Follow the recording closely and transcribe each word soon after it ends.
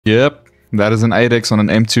Yep, that is an 8x on an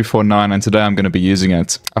M249, and today I'm going to be using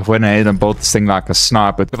it. I've went ahead and built this thing like a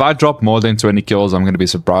sniper. If I drop more than 20 kills, I'm going to be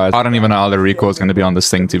surprised. I don't even know how the recoil is going to be on this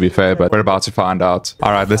thing, to be fair, but we're about to find out.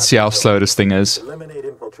 Alright, let's see how slow this thing is.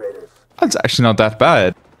 It's actually not that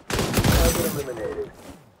bad.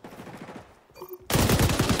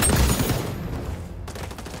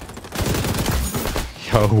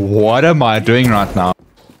 Yo, what am I doing right now?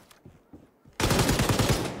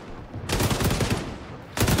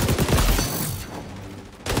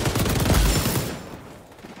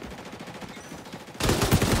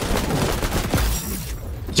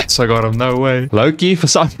 Yes, I got him. No way. Loki, for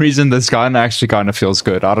some reason, this gun actually kind of feels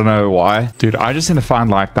good. I don't know why. Dude, I just need to find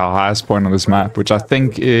like the highest point on this map, which I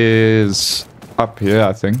think is up here,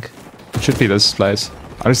 I think. It should be this place.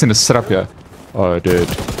 I just need to sit up here. Oh, dude.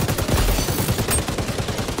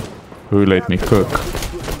 Who let me cook?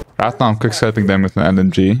 Right now, I'm quickscoping them with an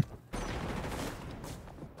LMG.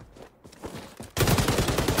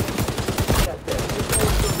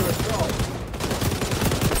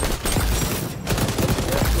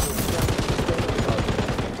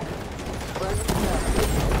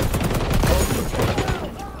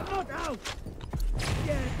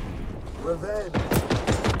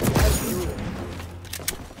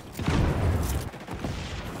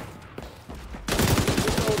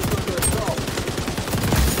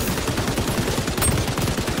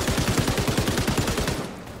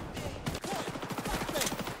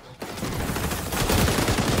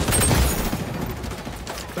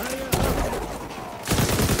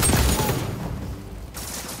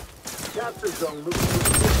 Capture zone moving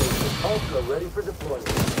Ultra ready for deployment.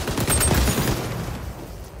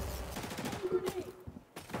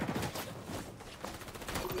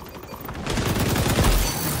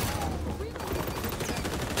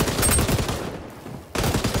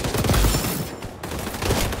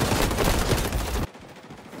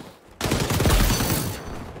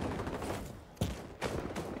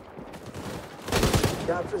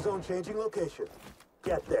 Capture zone changing location.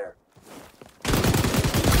 Get there.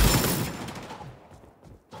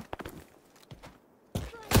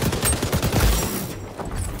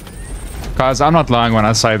 Guys, I'm not lying when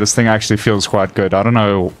I say this thing actually feels quite good. I don't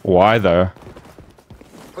know why though.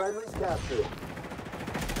 Friendly's captured.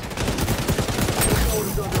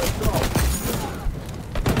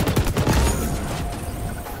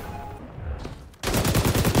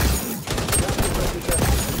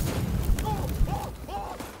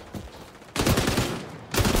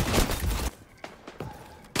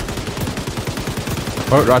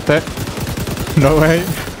 Oh, right there. No way.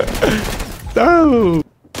 No.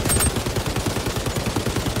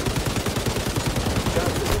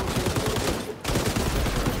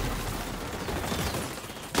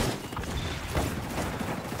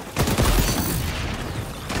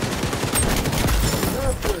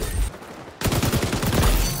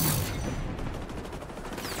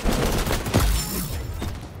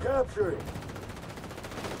 Capturing.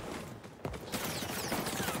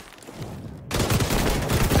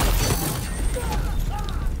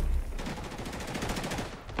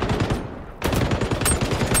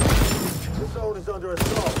 The zone is under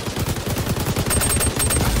assault.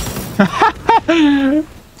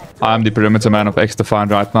 I'm the perimeter man of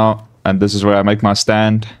XDefiant right now, and this is where I make my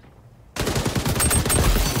stand.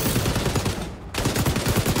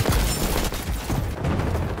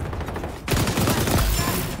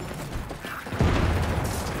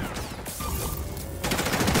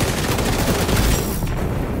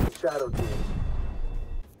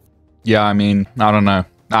 Yeah, I mean, I don't know.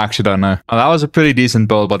 I actually don't know. That was a pretty decent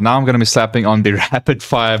build, but now I'm going to be slapping on the rapid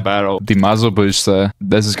fire barrel, the muzzle booster.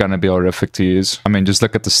 This is going to be horrific to use. I mean, just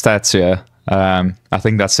look at the stats here. I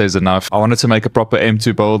think that says enough. I wanted to make a proper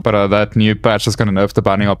M2 build, but that new patch that's going to nerf the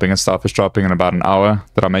bunny hopping and stuff is dropping in about an hour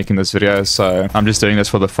that I'm making this video. So I'm just doing this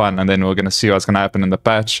for the fun, and then we're going to see what's going to happen in the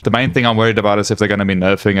patch. The main thing I'm worried about is if they're going to be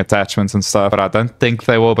nerfing attachments and stuff, but I don't think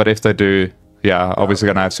they will. But if they do, yeah, obviously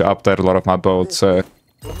going to have to update a lot of my builds. So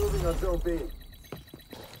We're moving on zone B.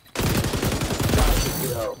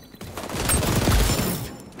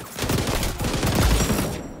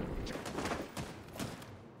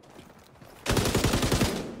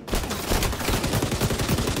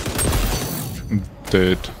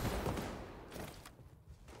 dude.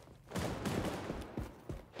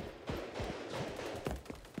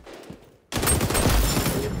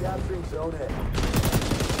 Capturing zone A.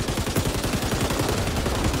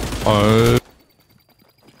 Oh.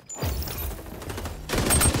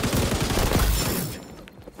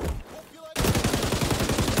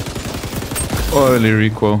 Holy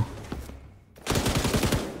recoil.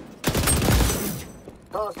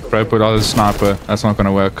 Bro, put out a sniper. That's not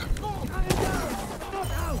gonna work.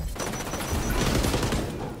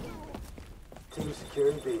 Team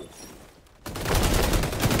securing B.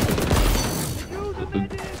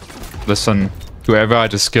 Listen, whoever I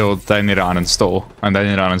just killed, they need to uninstall. And they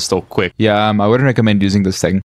need to uninstall quick. Yeah, I wouldn't recommend using this thing.